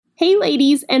Hey,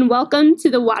 ladies, and welcome to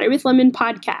the Water with Lemon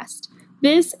podcast.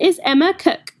 This is Emma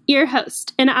Cook, your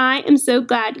host, and I am so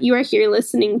glad you are here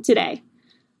listening today.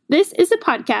 This is a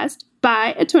podcast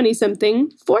by a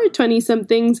 20-something for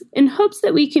 20-somethings in hopes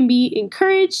that we can be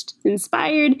encouraged,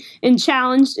 inspired, and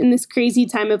challenged in this crazy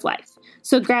time of life.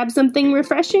 So grab something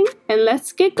refreshing and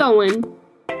let's get going.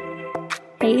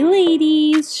 Hey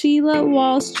ladies, Sheila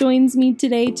Walsh joins me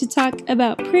today to talk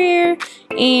about prayer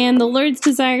and the Lord's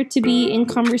desire to be in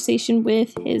conversation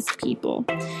with His people.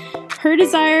 Her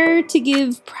desire to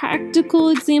give practical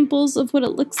examples of what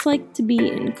it looks like to be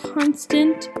in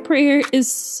constant prayer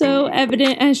is so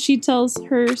evident as she tells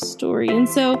her story. And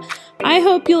so I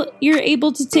hope you're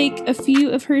able to take a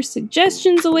few of her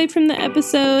suggestions away from the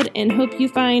episode and hope you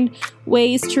find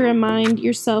ways to remind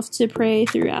yourself to pray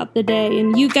throughout the day.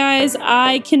 And you guys,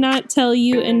 I cannot tell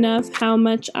you enough how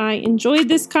much I enjoyed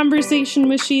this conversation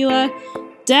with Sheila.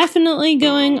 Definitely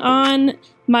going on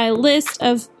my list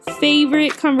of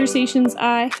favorite conversations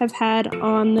I have had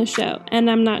on the show. And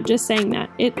I'm not just saying that.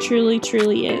 It truly,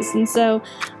 truly is. And so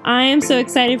I am so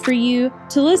excited for you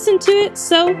to listen to it.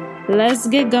 So let's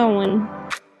get going.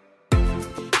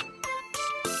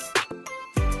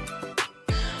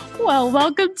 Well,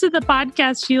 welcome to the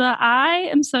podcast, Sheila. I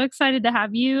am so excited to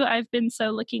have you. I've been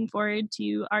so looking forward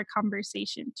to our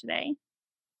conversation today.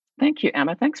 Thank you,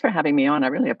 Emma. Thanks for having me on. I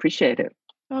really appreciate it.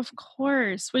 Of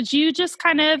course. Would you just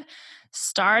kind of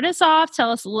start us off,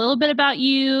 tell us a little bit about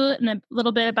you and a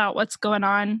little bit about what's going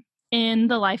on in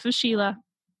the life of Sheila?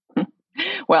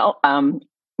 Well,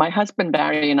 my husband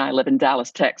Barry and I live in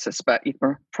Dallas, Texas, but you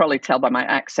can probably tell by my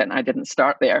accent I didn't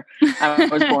start there. I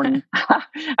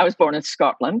was born in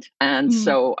Scotland, and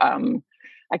so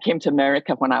I came to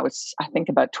America when I was, I think,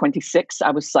 about 26.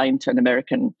 I was signed to an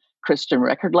American Christian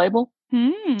record label,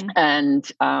 and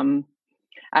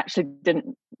actually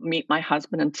didn't meet my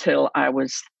husband until I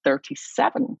was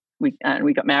 37. We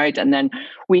got married, and then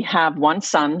we have one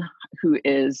son who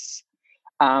is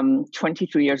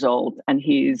 23 years old, and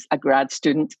he's a grad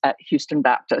student at Houston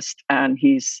Baptist, and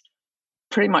he's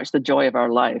pretty much the joy of our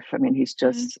life. I mean, he's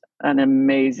just an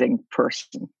amazing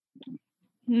person.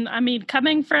 I mean,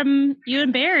 coming from you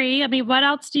and Barry, I mean, what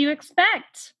else do you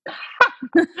expect?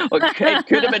 Okay, it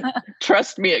could have been,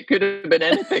 trust me, it could have been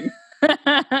anything.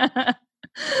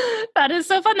 That is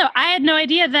so fun, though. I had no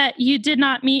idea that you did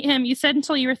not meet him. You said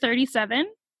until you were 37?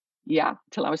 Yeah,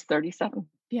 till I was 37.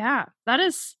 Yeah, that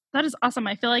is awesome.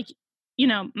 I feel like,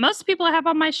 most people I have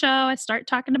on my show, I start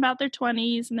talking about their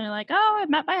 20s and they're like, oh, I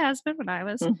met my husband when I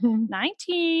was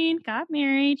 19, got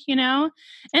married, and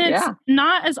it's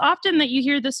not as often that you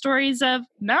hear the stories of,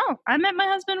 no, I met my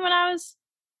husband when I was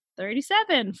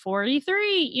 37,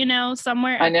 43,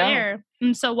 somewhere up there.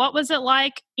 And so what was it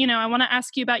like? I want to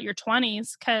ask you about your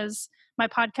 20s because my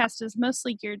podcast is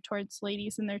mostly geared towards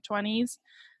ladies in their 20s.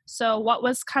 So what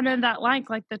was kind of that like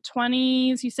the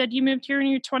 20s? You said you moved here when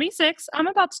you're 26. I'm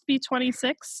about to be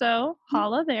 26, so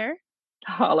holla there.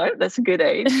 Holla, that's a good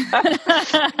age.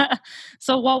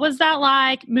 So what was that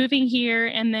like moving here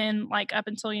and then up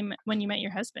until when you met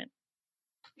your husband?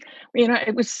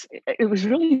 It was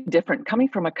really different coming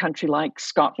from a country like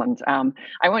Scotland.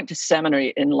 I went to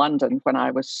seminary in London when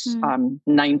I was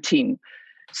 19.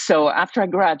 So after I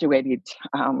graduated,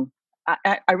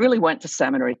 I really went to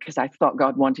seminary because I thought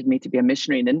God wanted me to be a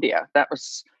missionary in India. That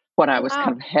was what I was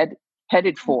kind of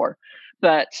headed for.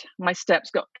 But my steps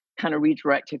got kind of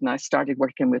redirected and I started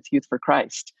working with Youth for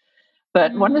Christ.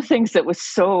 But one of the things that was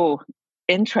so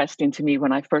interesting to me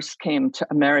when I first came to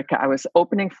America, I was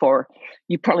opening for,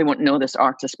 you probably won't know this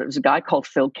artist, but it was a guy called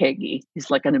Phil Keaggy. He's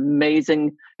like an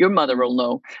amazing, your mother will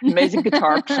know, amazing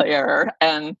guitar player.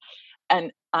 And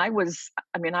I was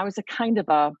a kind of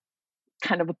a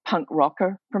punk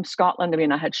rocker from Scotland. I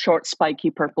mean, I had short, spiky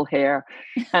purple hair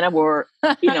and I wore,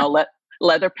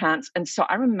 leather pants. And so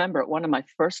I remember at one of my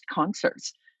first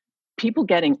concerts, people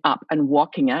getting up and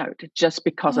walking out just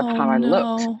because of how I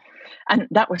looked. And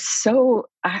that was so,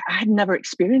 I had never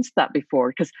experienced that before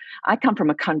because I come from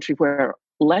a country where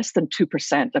less than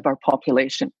 2% of our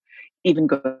population even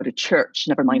go to church,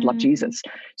 never mind love Jesus.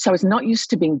 So I was not used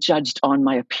to being judged on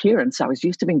my appearance. I was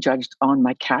used to being judged on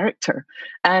my character.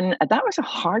 And that was a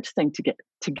hard thing to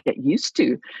get used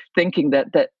to, thinking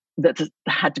that there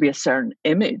had to be a certain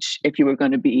image if you were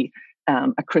going to be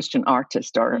a Christian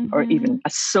artist or even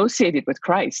associated with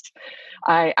Christ.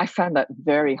 I found that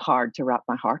very hard to wrap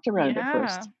my heart around at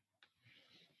first.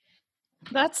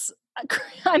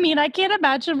 I can't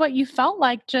imagine what you felt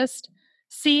like just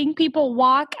seeing people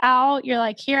walk out. You're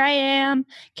like, here I am,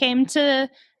 came to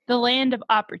the land of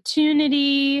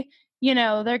opportunity.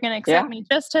 They're going to accept me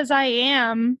just as I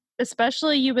am.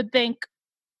 Especially you would think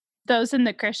those in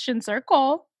the Christian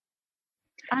circle.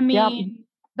 I mean,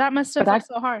 that must have been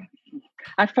so hard.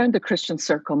 I found the Christian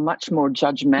circle much more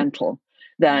judgmental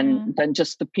than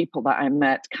just the people that I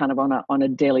met kind of on a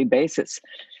daily basis.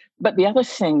 But the other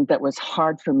thing that was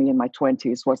hard for me in my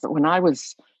 20s was that when I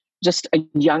was just a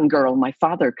young girl, my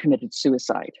father committed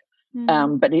suicide.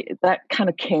 But that kind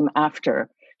of came after.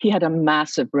 He had a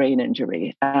massive brain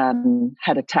injury and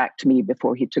had attacked me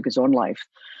before he took his own life.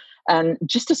 And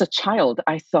just as a child,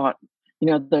 I thought,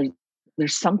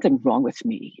 there's something wrong with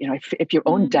me. If your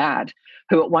own dad,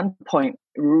 who at one point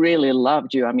really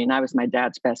loved you, I mean, I was my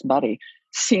dad's best buddy,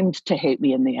 seemed to hate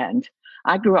me in the end.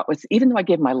 I grew up with, even though I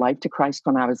gave my life to Christ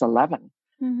when I was 11,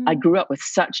 I grew up with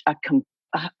such a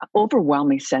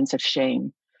overwhelming sense of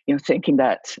shame, thinking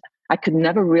that I could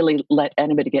never really let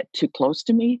anybody get too close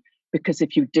to me, because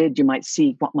if you did, you might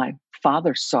see what my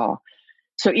father saw.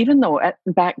 So even though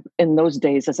back in those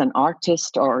days as an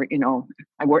artist, or,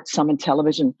 I worked some in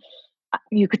television,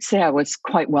 you could say I was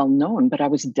quite well known, but I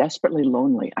was desperately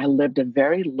lonely. I lived a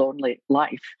very lonely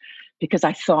life because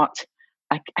I thought,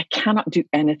 I cannot do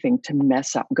anything to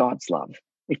mess up God's love.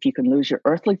 If you can lose your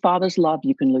earthly father's love,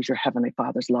 you can lose your heavenly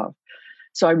father's love.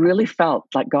 So I really felt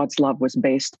like God's love was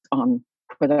based on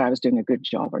whether I was doing a good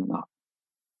job or not.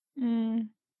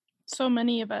 So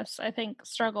many of us, I think,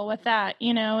 struggle with that,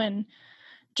 and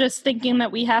just thinking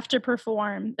that we have to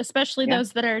perform, especially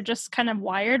those that are just kind of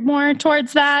wired more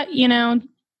towards that,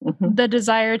 the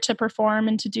desire to perform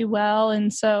and to do well.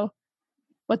 And so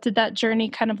what did that journey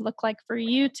kind of look like for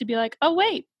you to be like, oh,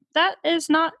 wait, that is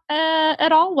not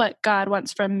at all what God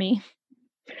wants from me?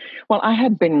 Well, I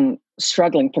had been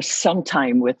struggling for some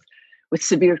time with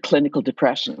severe clinical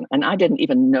depression, and I didn't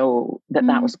even know that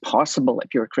that was possible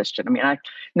if you're a Christian. I mean,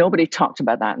 nobody talked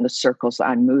about that in the circles that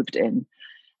I moved in.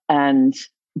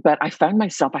 But I found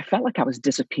myself, I felt like I was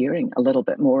disappearing a little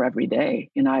bit more every day.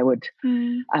 I would,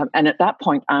 and at that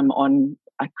point, I'm on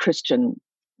a Christian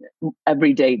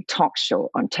everyday talk show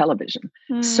on television.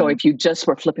 So if you just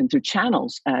were flipping through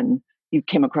channels and you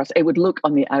came across, it would look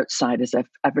on the outside as if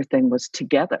everything was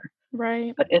together.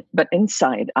 Right. But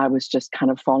inside, I was just kind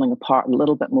of falling apart a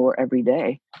little bit more every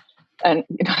day. And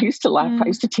I used to laugh. I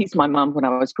used to tease my mom when I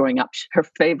was growing up. Her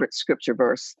favorite scripture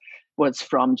verse was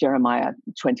from Jeremiah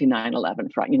 29:11.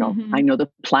 I know the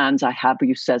plans I have for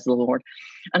you, says the Lord.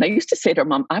 And I used to say to her,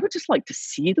 Mom, I would just like to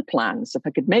see the plans. If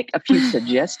I could make a few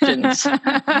suggestions, then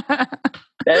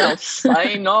I'll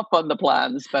sign off on the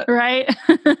plans. But right.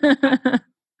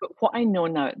 But what I know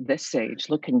now at this age,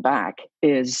 looking back,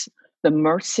 is the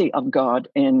mercy of God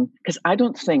because I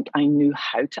don't think I knew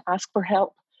how to ask for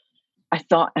help. I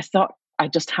thought I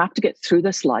just have to get through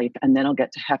this life and then I'll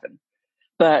get to heaven.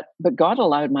 But God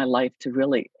allowed my life to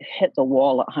really hit the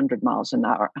wall at 100 miles an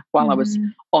hour. While I was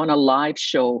on a live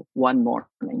show one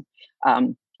morning,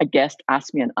 a guest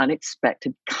asked me an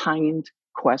unexpected, kind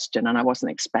question, and I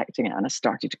wasn't expecting it, and I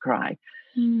started to cry.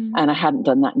 And I hadn't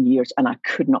done that in years, and I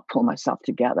could not pull myself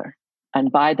together.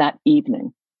 And by that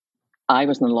evening, I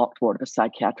was in the locked ward of a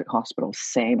psychiatric hospital,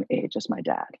 same age as my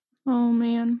dad. Oh,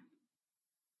 man.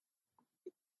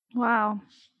 Wow.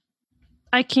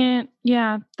 I can't,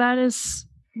 that is,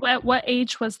 at what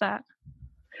age was that?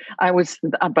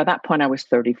 By that point, I was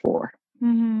 34.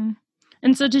 And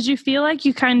so did you feel like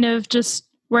you kind of just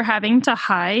were having to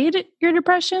hide your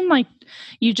depression? Like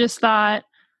you just thought,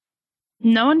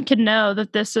 no one can know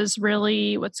that this is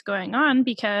really what's going on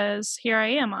because here I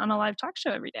am on a live talk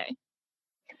show every day.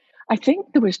 I think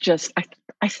there was just,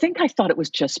 I think I thought it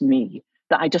was just me,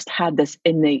 that I just had this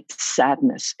innate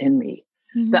sadness in me,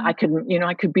 that I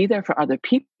could be there for other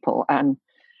people. And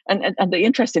the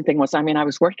interesting thing was, I mean, I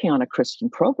was working on a Christian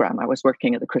program. I was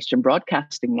working at the Christian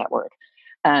Broadcasting Network,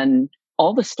 and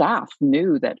all the staff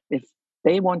knew that if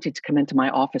they wanted to come into my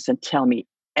office and tell me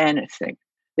anything,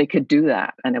 they could do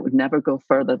that. And it would never go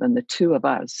further than the two of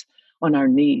us on our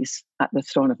knees at the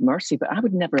throne of mercy. But I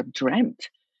would never have dreamt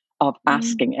of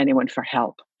asking anyone for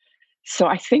help. So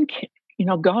I think,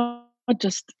 God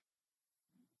just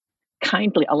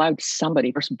kindly allowed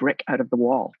somebody first brick out of the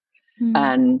wall.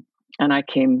 And I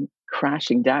came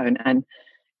crashing down. And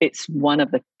it's one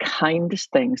of the kindest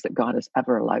things that God has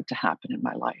ever allowed to happen in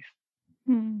my life.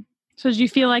 So did you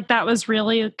feel like that was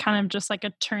really kind of just like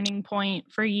a turning point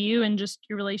for you and just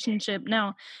your relationship?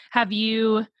 Now, have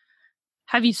you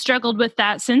struggled with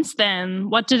that since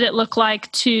then? What did it look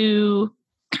like to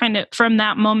kind of from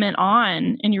that moment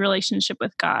on in your relationship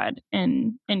with God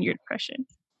and your depression?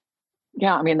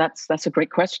 Yeah, I mean, that's a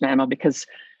great question, Emma, because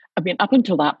I mean, up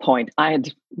until that point, I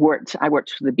worked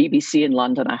for the BBC in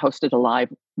London. I hosted a live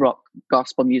rock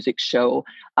gospel music show.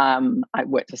 I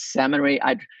went to seminary.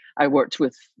 I worked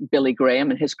with Billy Graham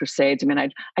and his crusades. I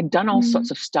mean, I'd done all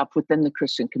sorts of stuff within the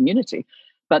Christian community.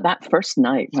 But that first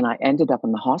night when I ended up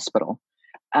in the hospital,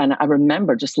 and I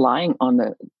remember just lying on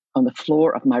the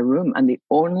floor of my room, and the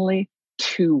only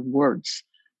two words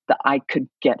that I could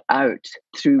get out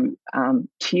through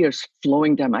tears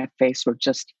flowing down my face were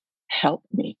just, "Help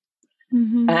me."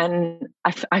 Mm-hmm. And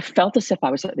I felt as if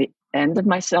I was at the end of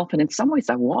myself. And in some ways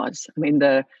I was. I mean,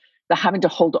 the having to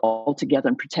hold it all together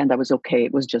and pretend I was okay,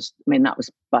 it was just, I mean, that was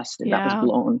busted. Yeah. That was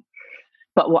blown.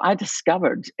 But what I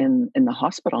discovered in the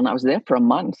hospital, and I was there for a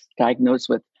month, diagnosed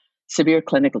with severe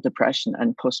clinical depression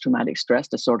and post-traumatic stress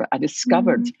disorder, I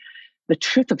discovered the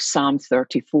truth of Psalm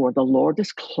 34, the Lord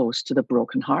is close to the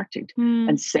brokenhearted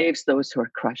and saves those who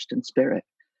are crushed in spirit.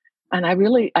 And I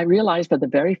realized for the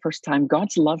very first time,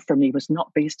 God's love for me was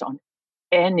not based on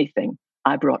anything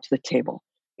I brought to the table.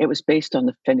 It was based on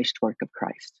the finished work of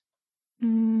Christ.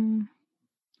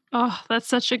 Oh, that's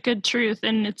such a good truth.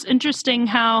 And it's interesting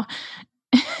how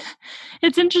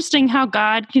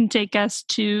God can take us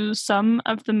to some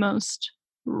of the most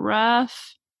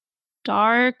rough,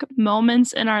 dark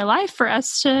moments in our life for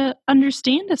us to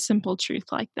understand a simple truth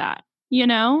like that. You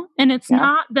know, and it's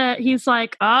not that he's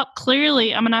like, oh,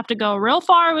 clearly I'm going to have to go real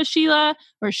far with Sheila,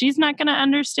 or she's not going to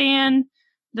understand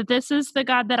that this is the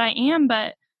God that I am.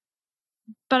 But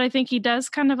I think he does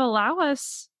kind of allow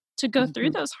us to go through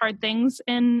those hard things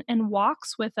and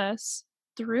walks with us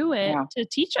through it to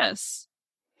teach us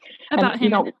about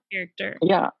him and his character.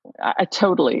 Yeah, I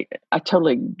totally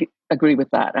agree with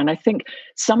that. And I think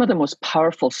some of the most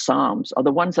powerful Psalms are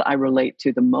the ones that I relate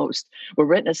to the most were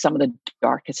written at some of the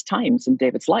darkest times in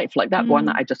David's life. Like that one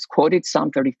that I just quoted,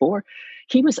 Psalm 34.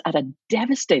 He was at a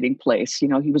devastating place. You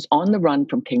know, he was on the run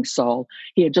from King Saul.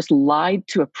 He had just lied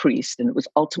to a priest, and it was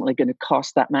ultimately going to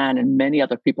cost that man and many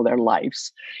other people their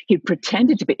lives. He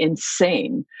pretended to be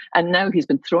insane. And now he's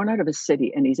been thrown out of his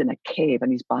city, and he's in a cave,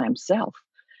 and he's by himself.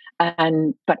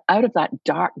 But out of that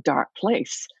dark, dark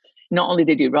place, not only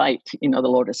did he write, you know, the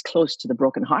Lord is close to the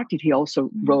brokenhearted, he also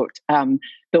wrote,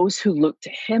 those who look to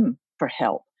him for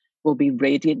help will be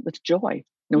radiant with joy.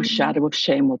 No shadow of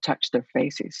shame will touch their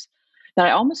faces. Now,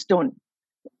 I almost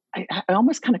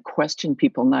kind of question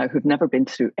people now who've never been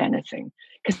through anything,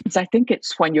 because I think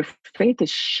it's when your faith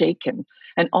is shaken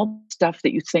and all the stuff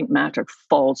that you think mattered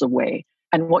falls away,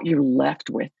 and what you're left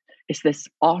with is this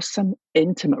awesome,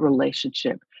 intimate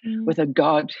relationship with a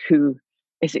God who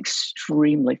is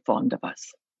extremely fond of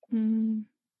us.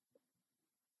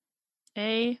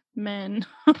 Amen.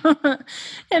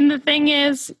 And the thing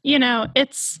is, you know,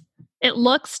 it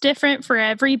looks different for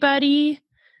everybody.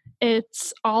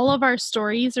 It's all of our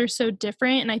stories are so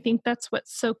different. And I think that's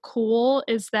what's so cool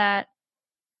is that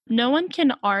no one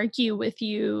can argue with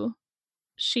you,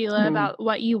 Sheila, about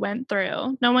what you went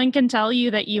through. No one can tell you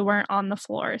that you weren't on the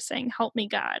floor saying, "Help me,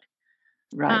 God."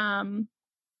 Right.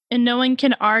 And no one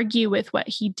can argue with what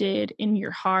he did in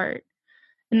your heart.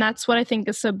 And that's what I think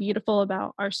is so beautiful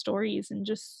about our stories and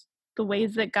just the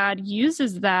ways that God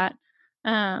uses that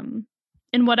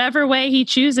in whatever way he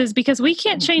chooses, because we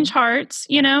can't change hearts.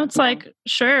 You know, it's like,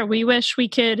 sure, we wish we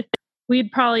could.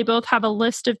 We'd probably both have a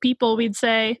list of people we'd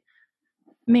say,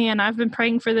 man, I've been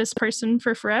praying for this person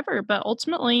for forever, but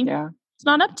ultimately it's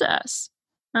not up to us.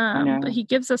 But he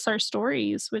gives us our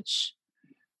stories, which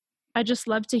I just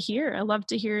love to hear. I love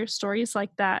to hear stories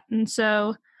like that. And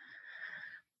so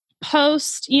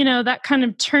post, you know, that kind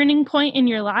of turning point in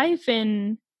your life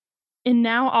and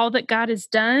now all that God has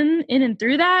done in and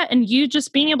through that, and you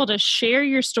just being able to share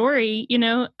your story, you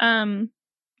know,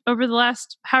 over the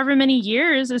last however many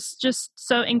years is just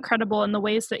so incredible in the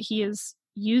ways that he has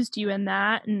used you in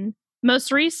that. And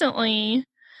most recently,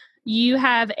 you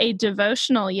have a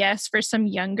devotional, for some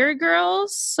younger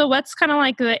girls. So what's kind of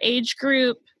like the age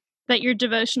group that your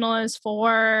devotional is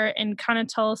for, and kind of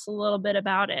tell us a little bit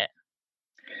about it?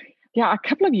 Yeah, a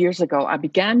couple of years ago, I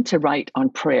began to write on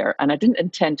prayer, and I didn't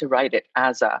intend to write it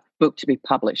as a book to be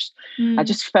published. I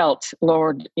just felt,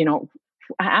 Lord, you know,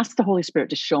 I asked the Holy Spirit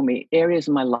to show me areas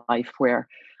in my life where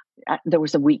there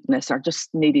was a weakness or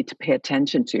just needed to pay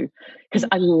attention to, because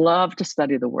I love to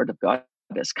study the Word of God.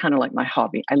 It's kind of like my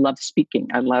hobby. I love speaking.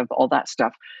 I love all that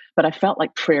stuff. But I felt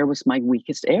like prayer was my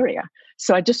weakest area.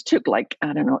 So I just took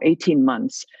 18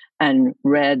 months and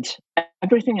read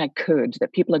everything I could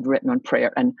that people had written on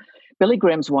prayer. And Billy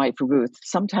Graham's wife, Ruth,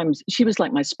 sometimes she was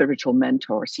like my spiritual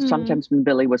mentor. So sometimes when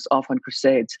Billy was off on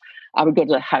crusades, I would go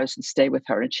to the house and stay with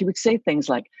her. And she would say things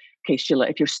like, okay, Sheila,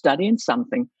 if you're studying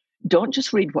something, don't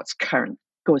just read what's current.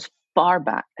 Go as far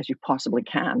back as you possibly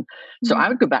can. So I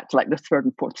would go back to like the 3rd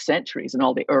and 4th centuries and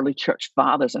all the early church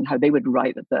fathers and how they would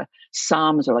write that the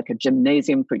Psalms are like a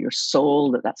gymnasium for your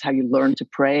soul, that's how you learn to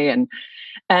pray. And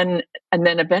then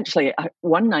eventually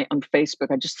one night on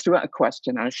Facebook, I just threw out a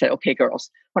question and I said, okay, girls,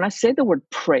 when I say the word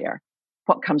prayer,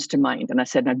 what comes to mind? And I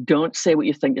said, now don't say what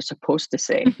you think you're supposed to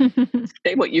say.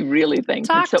 Say what you really think.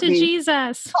 Talk to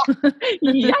Jesus.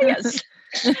 Yes.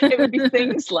 It would be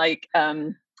things like,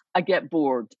 I get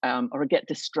bored or I get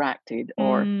distracted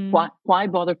or why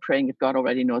bother praying if God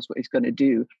already knows what he's going to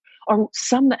do? Or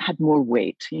some that had more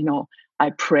weight,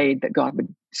 I prayed that God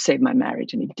would save my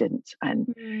marriage and he didn't.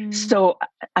 And so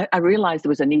I realized there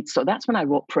was a need. So that's when I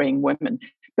wrote Praying Women.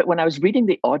 But when I was reading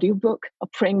the audiobook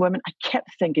of Praying Women, I kept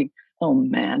thinking, oh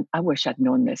man, I wish I'd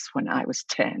known this when I was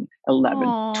 10, 11,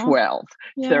 Aww. 12,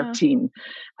 13.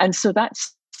 And so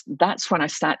that's when I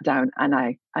sat down and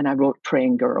I wrote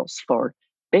Praying Girls for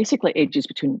basically ages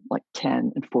between like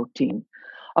 10 and 14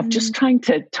 of just trying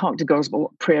to talk to girls about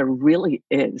what prayer really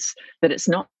is, that it's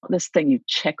not this thing you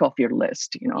check off your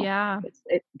list,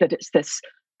 that it's this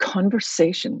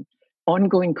conversation,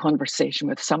 ongoing conversation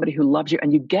with somebody who loves you,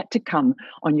 and you get to come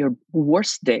on your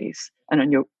worst days and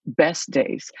on your best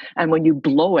days. And when you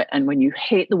blow it and when you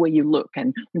hate the way you look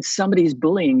and when somebody's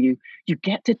bullying you, you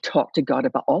get to talk to God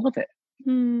about all of it.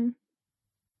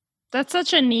 That's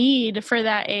such a need for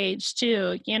that age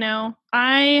too.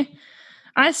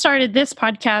 I started this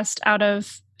podcast out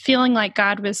of feeling like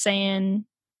God was saying,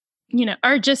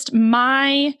 or just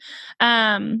my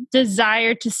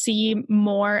desire to see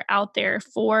more out there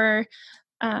for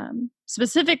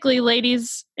specifically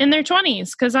ladies in their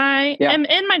 20s, because I am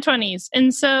in my 20s.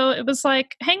 And so it was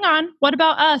like, hang on, what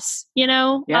about us?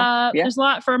 There's a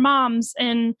lot for moms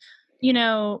and,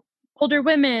 older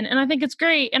women. And I think it's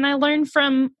great. And I learned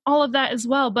from all of that as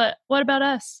well. But what about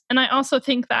us? And I also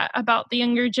think that about the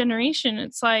younger generation.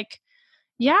 It's like,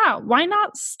 why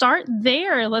not start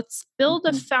there? Let's build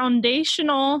a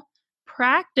foundational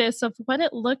practice of what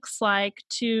it looks like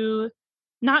to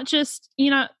not just,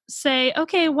 say,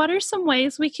 okay, what are some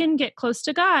ways we can get close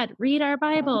to God? Read our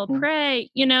Bible,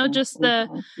 pray,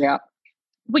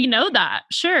 we know that,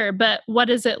 sure. But what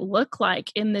does it look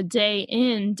like in the day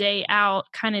in, day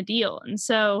out kind of deal? And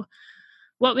so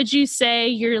what would you say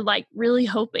you're like really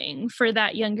hoping for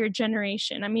that younger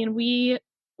generation? I mean, we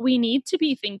need to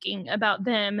be thinking about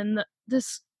them and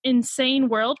this insane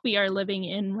world we are living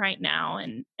in right now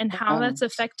and how that's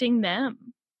affecting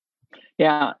them.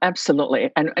 Yeah, absolutely.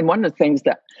 And one of the things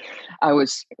that I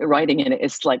was writing in it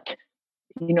is like,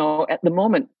 at the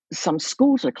moment, some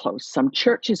schools are closed, some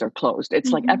churches are closed.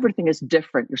 It's like everything is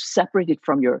different. You're separated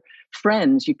from your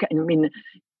friends.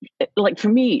 Like for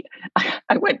me,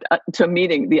 I went to a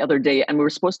meeting the other day and we were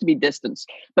supposed to be distanced,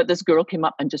 but this girl came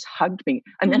up and just hugged me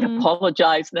and then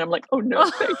apologized. And I'm like, oh no,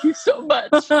 thank you so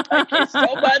much. Thank you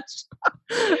so much.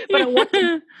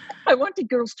 But I wanted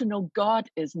girls to know God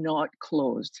is not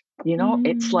closed.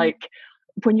 It's like,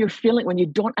 when you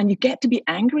don't, and you get to be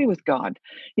angry with God,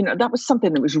 that was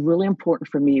something that was really important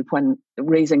for me when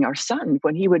raising our son,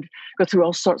 when he would go through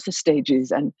all sorts of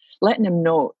stages and letting him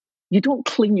know, you don't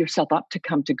clean yourself up to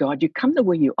come to God. You come the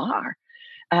way you are.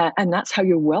 And that's how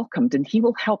you're welcomed. And he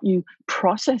will help you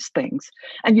process things.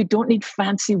 And you don't need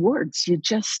fancy words. You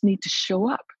just need to show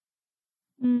up.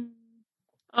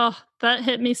 Oh, that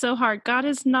hit me so hard. God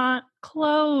is not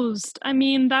closed. I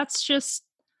mean, that's just,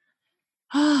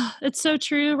 it's so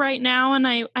true right now. And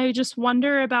I just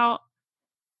wonder about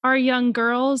our young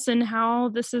girls and how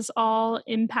this is all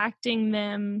impacting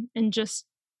them and just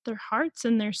their hearts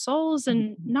and their souls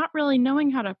and not really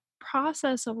knowing how to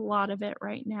process a lot of it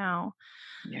right now.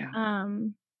 Yeah.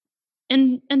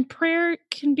 And prayer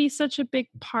can be such a big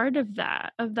part of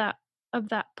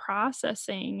that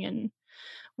processing and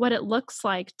what it looks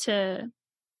like to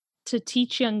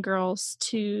teach young girls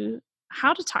to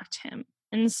how to talk to him.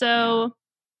 And so,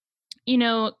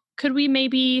 could we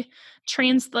maybe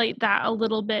translate that a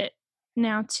little bit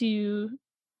now to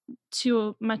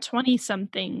my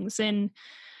 20-somethings? And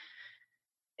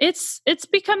it's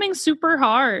becoming super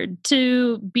hard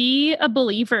to be a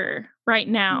believer right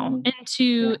now and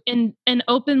to and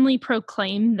openly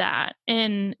proclaim that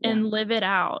and live it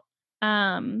out.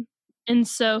 And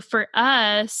so for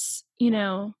us,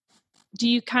 do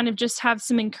you kind of just have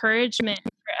some encouragement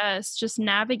for us just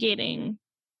navigating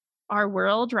our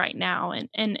world right now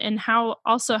and how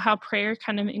prayer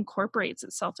kind of incorporates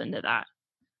itself into that?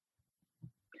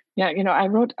 Yeah, I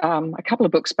wrote a couple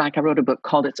of books back. I wrote a book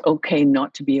called "It's Okay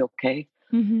Not to Be Okay,"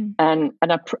 and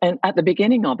at the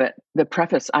beginning of it, the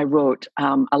preface, I wrote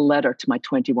a letter to my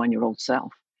 21-year-old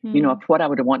self. Of what I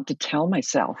would want to tell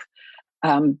myself,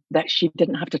 that she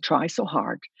didn't have to try so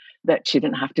hard, that she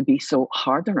didn't have to be so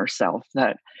hard on herself,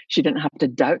 that she didn't have to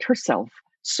doubt herself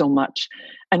so much.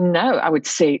 And now I would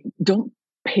say, don't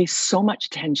pay so much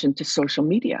attention to social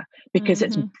media, because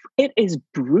it is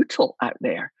brutal out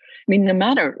there. I mean, no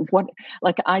matter what,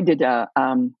 like I did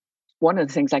one of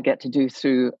the things I get to do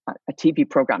through a TV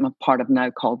program I'm part of now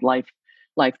called Life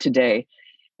Today,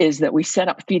 is that we set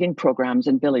up feeding programs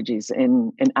in villages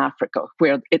in Africa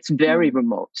where it's very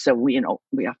remote. So we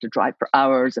have to drive for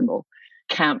hours, and we'll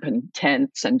camp in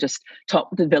tents and just talk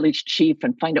with the village chief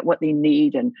and find out what they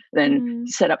need, and then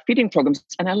set up feeding programs.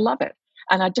 And I love it.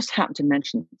 And I just happened to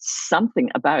mention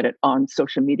something about it on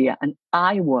social media, and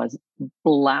I was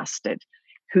blasted.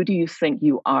 Who do you think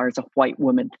you are as a white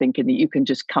woman, thinking that you can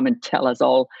just come and tell us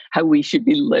all how we should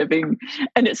be living?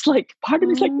 And it's like, part of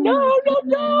me is like,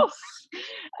 no.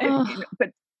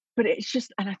 But it's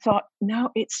just, and I thought,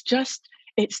 no, it's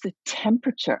the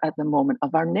temperature at the moment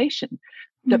of our nation,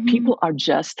 that people are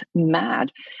just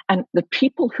mad. And the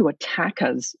people who attack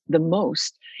us the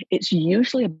most, it's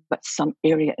usually about some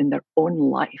area in their own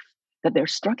life that they're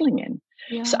struggling in.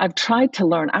 Yeah. So I've tried to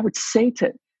learn, I would say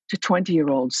to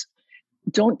 20-year-olds,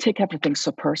 don't take everything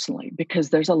so personally, because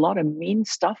there's a lot of mean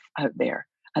stuff out there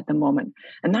at the moment.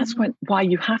 And that's why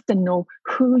you have to know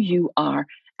who you are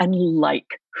and like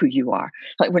who you are.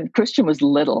 Like when Christian was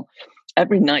little,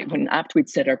 every night after we'd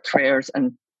said our prayers,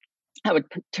 and I would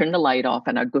turn the light off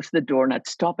and I'd go to the door and I'd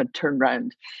stop and turn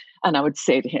around and I would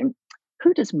say to him,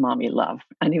 who does mommy love?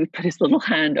 And he would put his little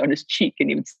hand on his cheek and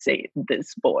he would say,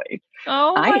 this boy.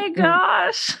 Oh my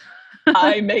gosh.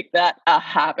 I make that a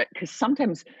habit, because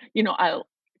sometimes,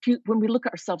 when we look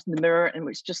at ourselves in the mirror and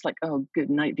it's just like, oh,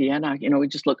 good night, Vienna, we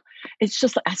just look, it's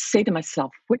just like, I say to myself,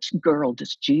 which girl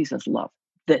does Jesus love?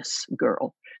 This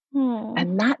girl.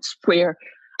 And that's where,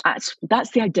 that's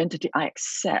the identity I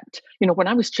accept. When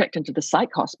I was checked into the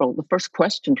psych hospital, the first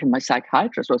question from my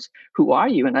psychiatrist was, who are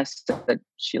you? And I said,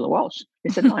 Sheila Walsh. He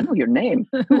said, no, I know your name.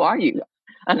 Who are you?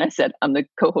 And I said, I'm the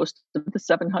co-host of the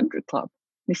 700 Club.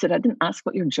 He said, I didn't ask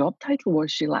what your job title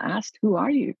was, Sheila. I asked, who are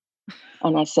you?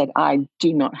 And I said, I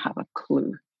do not have a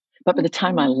clue. But by the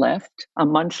time I left, a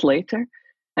month later,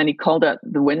 and he called out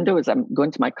the window as I'm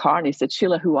going to my car, and he said,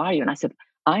 Sheila, who are you? And I said,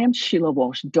 I am Sheila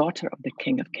Walsh, daughter of the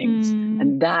King of Kings.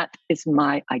 And that is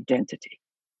my identity.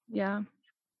 Yeah.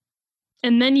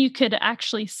 And then you could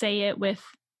actually say it with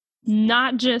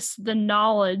not just the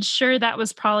knowledge. Sure, that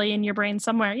was probably in your brain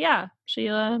somewhere. Yeah,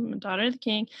 Sheila, I'm a daughter of the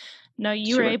King. No,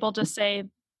 you were able to say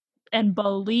and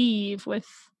believe with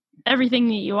everything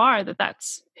that you are,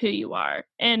 that's who you are.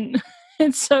 And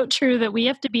it's so true that we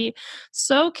have to be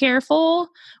so careful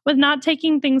with not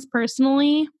taking things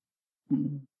personally,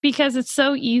 because it's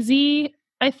so easy,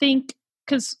 I think,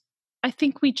 because I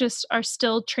think we just are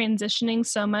still transitioning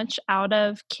so much out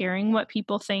of caring what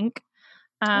people think.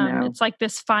 It's like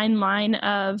this fine line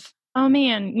of, oh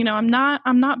man,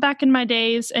 I'm not back in my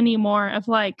days anymore of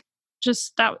like,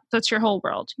 just that's your whole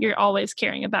world. You're always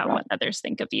caring about what others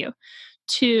think of you.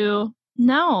 To,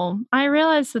 no, I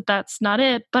realize that that's not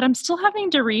it, but I'm still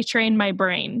having to retrain my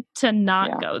brain to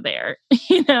not go there,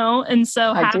 And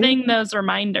so having those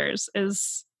reminders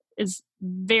is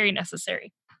very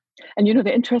necessary. And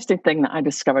the interesting thing that I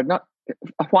discovered not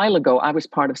a while ago, I was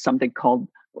part of something called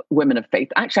Women of Faith.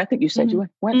 Actually, I think you said you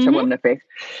went to Women of Faith,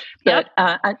 but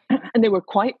and they were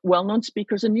quite well-known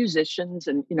speakers and musicians,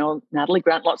 and Natalie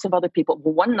Grant, lots of other people.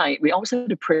 Well, one night we always had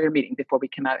a prayer meeting before we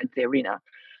came out into the arena,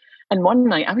 and one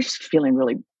night I was just feeling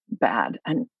really bad,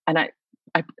 and I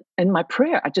in my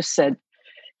prayer I just said,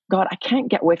 God, I can't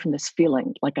get away from this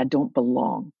feeling like I don't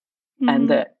belong, and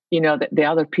that that the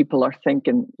other people are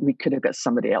thinking we could have got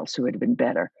somebody else who would have been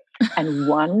better, and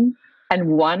one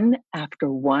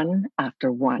after one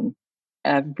after one,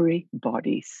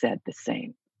 everybody said the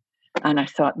same. And I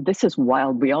thought, this is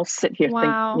wild. We all sit here,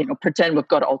 think, pretend we've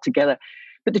got it all together.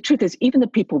 But the truth is, even the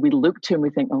people we look to and we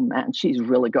think, oh man, she's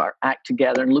really got her act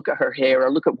together, and look at her hair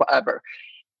or look at whatever.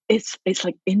 It's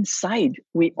like inside,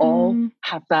 we all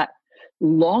have that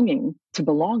longing to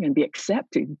belong and be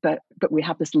accepted, but we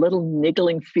have this little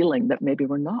niggling feeling that maybe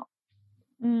we're not.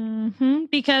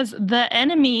 Because the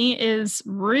enemy is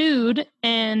rude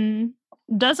and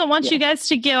doesn't want you guys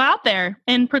to go out there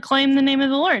and proclaim the name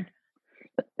of the Lord.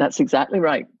 That's exactly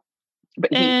right.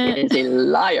 But he is a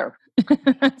liar.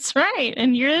 That's right.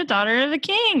 And you're the daughter of a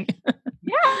king.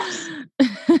 Yes.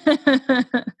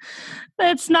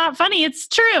 It's not funny. It's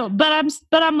true. But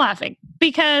I'm laughing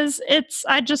because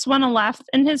I just want to laugh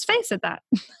in his face at that.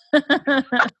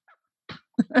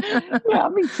 Yeah,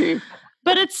 me too.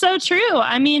 But it's so true.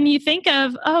 I mean, you think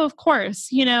of, of course,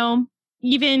 even,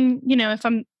 if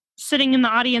I'm sitting in the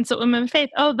audience at Women of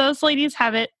Faith, oh, those ladies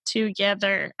have it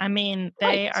together. I mean,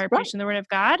 they are preaching the word of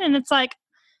God. And it's like,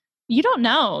 you don't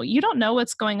know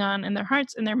what's going on in their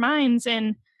hearts and their minds.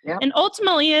 And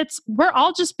ultimately we're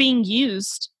all just being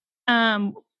used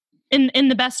in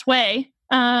the best way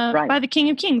by the King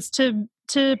of Kings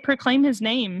to proclaim his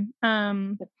name.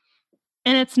 And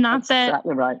it's not That's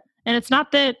exactly right. And it's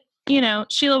not that,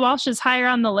 Sheila Walsh is higher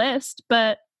on the list,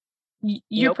 but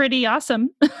you're pretty awesome.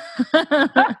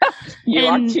 You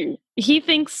are too. He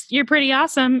thinks you're pretty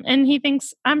awesome, and he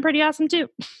thinks I'm pretty awesome too.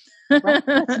 Right.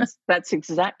 That's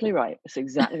exactly right. That's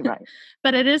exactly right.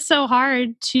 But it is so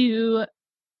hard to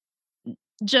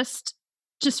just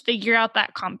figure out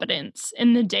that confidence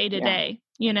in the day to day,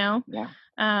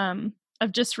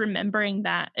 of just remembering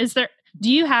that.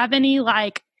 Do you have any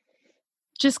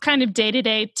just kind of day to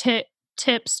day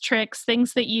tips, tricks,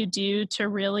 things that you do to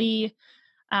really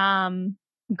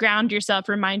ground yourself,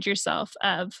 remind yourself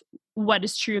of what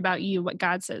is true about you, what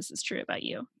God says is true about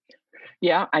you?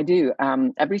 Yeah, I do.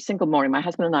 Every single morning, my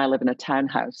husband and I live in a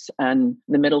townhouse, and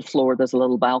the middle floor, there's a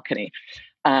little balcony.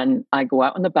 And I go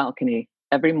out on the balcony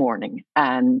every morning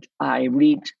and I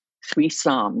read 3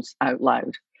 Psalms out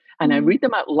loud. And I read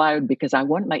them out loud because I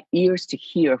want my ears to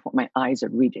hear what my eyes are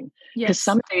reading. Because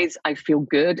some days I feel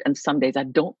good and some days I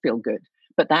don't feel good.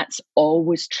 But that's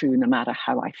always true no matter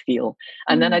how I feel.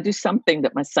 And then I do something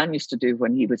that my son used to do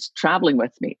when he was traveling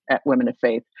with me at Women of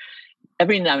Faith.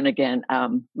 Every now and again,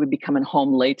 we'd be coming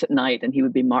home late at night and he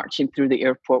would be marching through the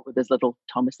airport with his little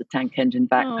Thomas the Tank Engine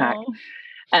backpack.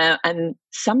 And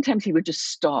sometimes he would just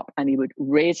stop and he would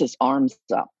raise his arms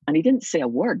up. And he didn't say a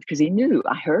word because he knew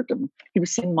I heard him. He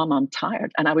was saying, Mom, I'm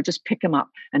tired. And I would just pick him up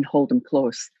and hold him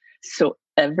close. So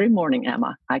every morning,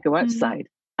 Emma, I go outside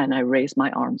and I raise my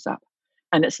arms up.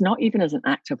 And it's not even as an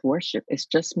act of worship. It's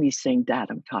just me saying, Dad,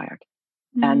 I'm tired.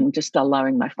 And just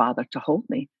allowing my Father to hold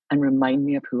me and remind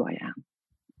me of who I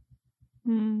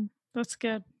am. That's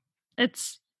good.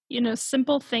 It's,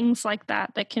 simple things like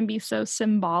that can be so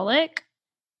symbolic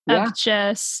of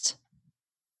just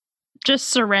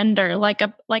surrender, like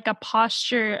a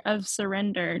posture of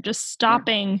surrender, just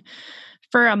stopping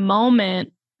for a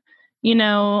moment.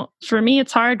 For me,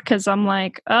 it's hard because I'm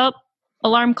like, oh,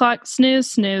 alarm clock,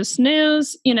 snooze, snooze,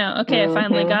 snooze. Okay, I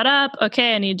finally got up.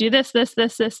 Okay, I need to do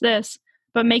this.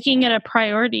 But making it a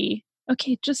priority.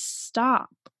 Okay, just stop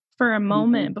for a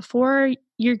moment before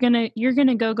you're gonna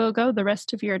go the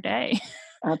rest of your day.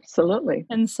 Absolutely.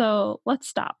 And so let's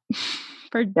stop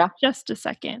for just a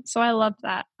second. So I love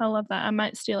that. I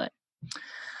might steal it.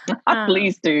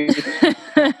 Please do.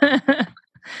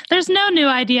 There's no new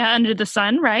idea under the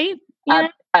sun, right?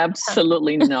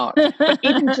 Absolutely not. But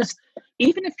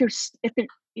even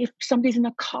if somebody's in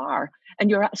a car and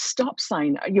you're at a stop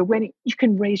sign, you're waiting, you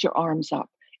can raise your arms up.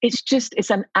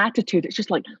 It's an attitude. It's just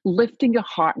like lifting your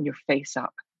heart and your face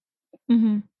up.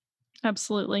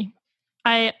 Absolutely.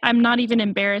 I'm not even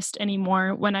embarrassed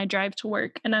anymore when I drive to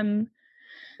work and I'm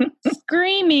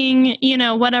screaming,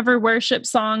 whatever worship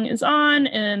song is on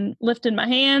and lifting my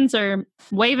hands or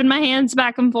waving my hands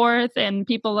back and forth. And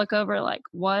people look over like,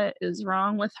 what is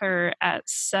wrong with her at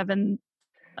 7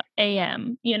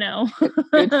 a.m.,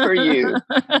 Good for you.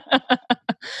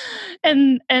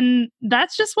 And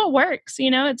that's just what works,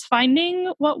 it's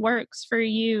finding what works for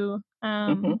you,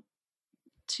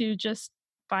 to just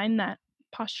find that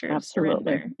posture of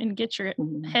surrender and get your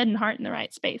head and heart in the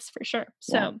right space for sure.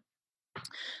 So,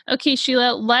 okay,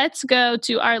 Sheila, let's go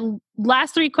to our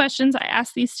last 3 questions. I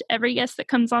ask these to every guest that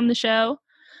comes on the show.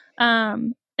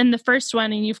 And the first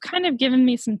one, and you've kind of given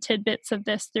me some tidbits of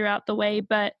this throughout the way,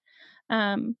 but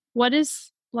what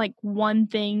is one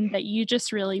thing that you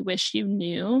just really wish you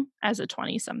knew as a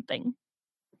 20-something?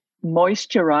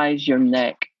 Moisturize your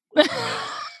neck.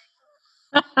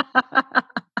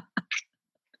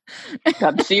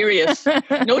 I'm serious.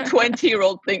 No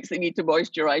 20-year-old thinks they need to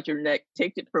moisturize your neck.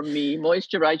 Take it from me.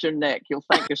 Moisturize your neck. You'll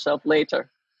thank yourself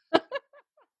later.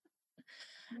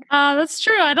 That's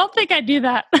true. I don't think I do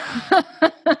that.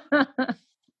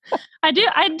 I do.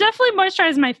 I definitely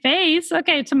moisturize my face.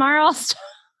 Okay, tomorrow I'll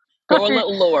go a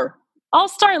little lower. I'll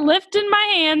start lifting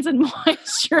my hands and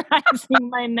moisturizing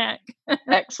my neck.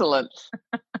 Excellent.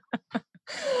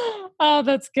 Oh,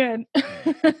 that's good.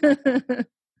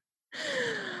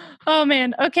 Oh,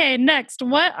 man. Okay, next.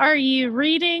 What are you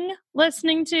reading,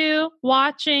 listening to,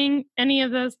 watching, any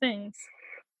of those things?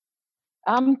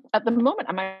 At the moment,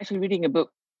 I'm actually reading a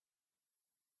book,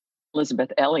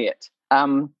 Elizabeth Elliot. I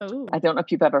don't know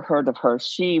if you've ever heard of her.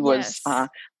 She was...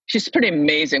 she's a pretty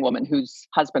amazing woman whose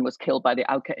husband was killed by the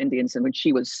Auca Indians. And when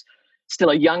she was still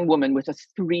a young woman with a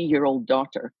 3-year-old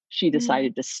daughter, she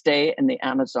decided to stay in the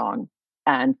Amazon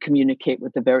and communicate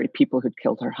with the very people who'd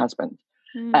killed her husband.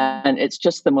 And it's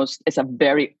just it's a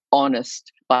very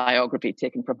honest biography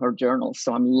taken from her journal.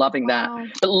 So I'm loving that.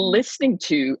 But listening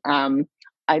to,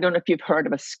 I don't know if you've heard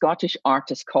of a Scottish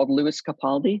artist called Lewis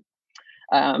Capaldi.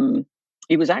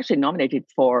 He was actually nominated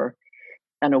for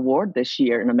an award this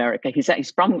year in America.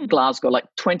 He's from Glasgow, like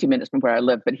 20 minutes from where I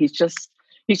live, but he's just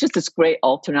this great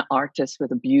alternate artist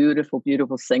with a beautiful,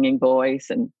 beautiful singing voice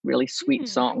and really sweet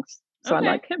songs. So I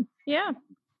like him. Yeah.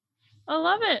 I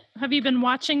love it. Have you been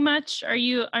watching much? Are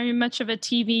you much of a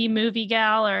TV movie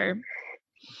gal, or?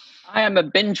 I am a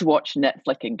binge watch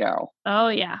Netflixing girl. Oh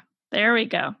yeah. There we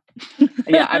go.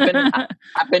 Yeah,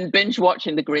 I've been binge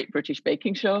watching The Great British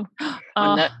Baking Show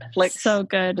on Netflix. So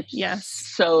good. Yes.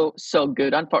 So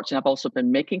good. Unfortunately, I've also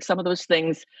been making some of those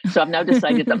things. So I've now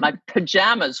decided that my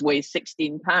pajamas weigh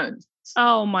 16 pounds.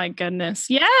 Oh my goodness.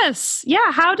 Yes.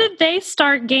 Yeah. How did they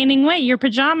start gaining weight? Your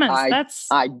pajamas.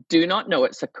 I do not know.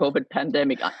 It's a COVID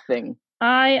pandemic thing.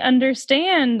 I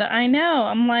understand. I know.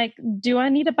 I'm like, do I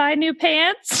need to buy new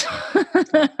pants?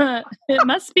 It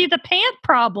must be the pant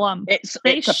problem. It's a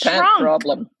pant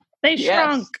problem. They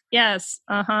shrunk. Yes.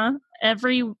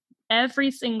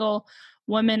 Every single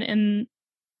woman in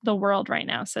the world right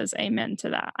now says amen to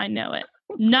that. I know it.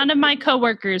 None of my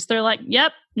coworkers, they're like,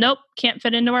 yep, nope, can't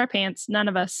fit into our pants. None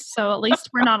of us. So at least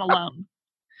we're not alone.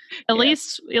 At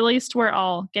least we're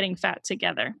all getting fat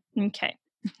together. Okay.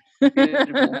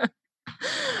 Beautiful.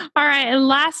 All right. And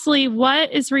lastly,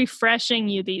 what is refreshing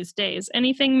you these days?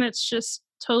 Anything that's just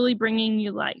totally bringing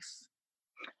you life?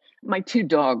 My two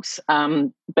dogs.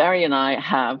 Barry and I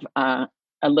have a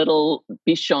little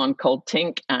Bichon called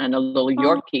Tink and a little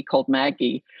Yorkie called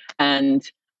Maggie. And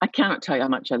I cannot tell you how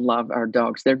much I love our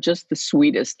dogs. They're just the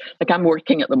sweetest. Like, I'm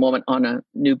working at the moment on a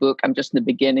new book. I'm just in the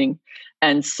beginning.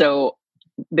 And so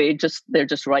they're just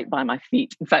right by my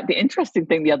feet. In fact, the interesting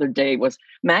thing the other day was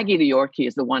Maggie the Yorkie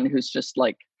is the one who's just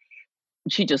like,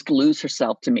 she just glues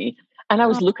herself to me. And I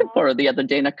was looking for her the other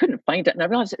day and I couldn't find it. And I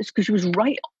realized it's because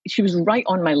she was right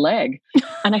on my leg.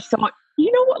 And I thought,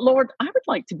 you know what, Lord, I would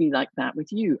like to be like that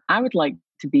with you. I would like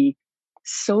to be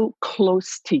so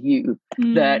close to you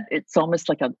that it's almost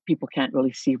like people can't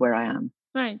really see where I am.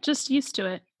 Right. Just used to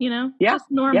it, Yeah. Just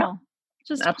normal. Yeah.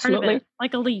 Just absolutely. Part of it,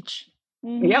 like a leech.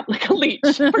 Yep, like a leech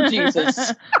for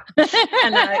Jesus.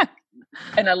 And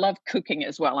I love cooking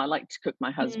as well. I like to cook my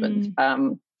husband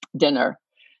dinner,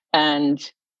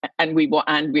 and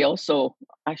we also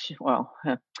actually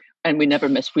and we never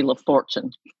miss Wheel of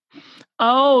Fortune.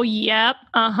 Oh, yep.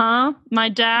 My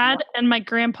dad and my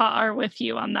grandpa are with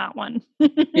you on that one.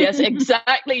 Yes,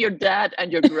 exactly. Your dad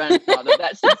and your grandfather.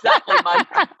 That's exactly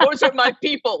those are my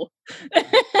people.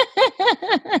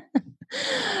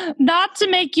 Not to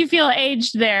make you feel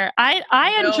aged there.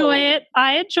 I enjoy it.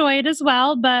 I enjoy it as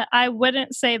well, but I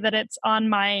wouldn't say that it's on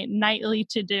my nightly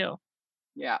to do.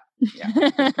 Yeah.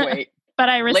 Wait. But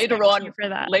I respect you for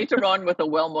that. Later on, with a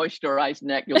well-moisturized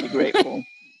neck, you'll be grateful.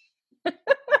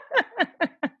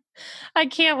 I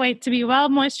can't wait to be well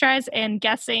moisturized and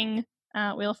guessing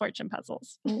Wheel of Fortune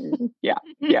puzzles. Yeah.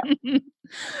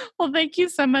 Well, thank you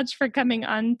so much for coming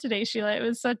on today, Sheila. It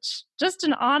was just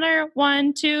an honor.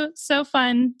 1, 2, so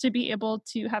fun to be able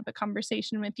to have a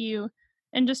conversation with you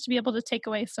and just to be able to take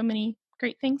away so many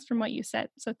great things from what you said.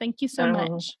 So thank you so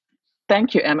much.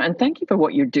 Thank you, Emma. And thank you for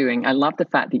what you're doing. I love the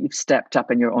fact that you've stepped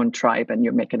up in your own tribe and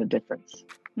you're making a difference.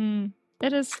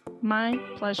 It is my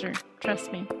pleasure.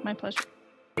 Trust me, my pleasure.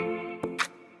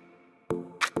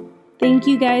 Thank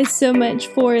you guys so much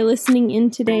for listening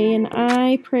in today, and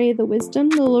I pray the wisdom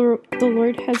the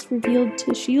Lord has revealed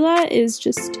to Sheila is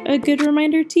just a good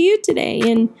reminder to you today,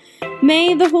 and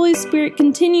may the Holy Spirit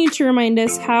continue to remind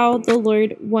us how the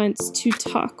Lord wants to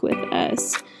talk with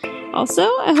us. Also,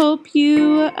 I hope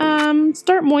you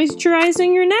start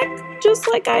moisturizing your neck just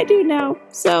like I do now.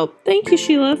 So thank you,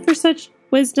 Sheila, for such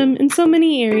wisdom in so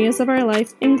many areas of our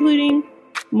life, including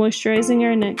moisturizing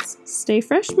our necks. Stay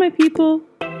fresh, my people.